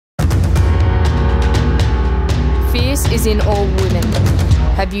is in all women.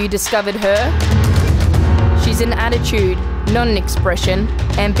 Have you discovered her? She's an attitude, not an expression,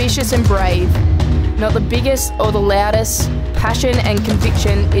 ambitious and brave. Not the biggest or the loudest, passion and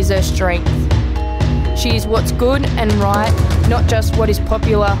conviction is her strength. She is what's good and right, not just what is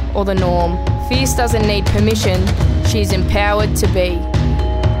popular or the norm. Fierce doesn't need permission, she is empowered to be.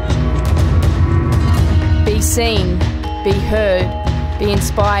 Be seen, be heard, be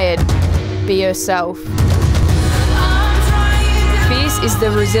inspired, be yourself. Fierce is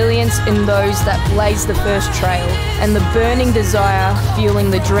the resilience in those that blaze the first trail and the burning desire fueling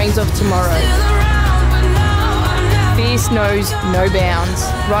the dreams of tomorrow. Fierce knows no bounds,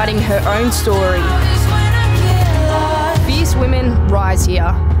 writing her own story. Fierce women rise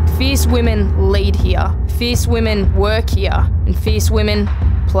here. Fierce women lead here. Fierce women work here. And fierce women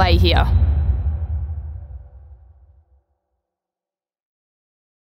play here.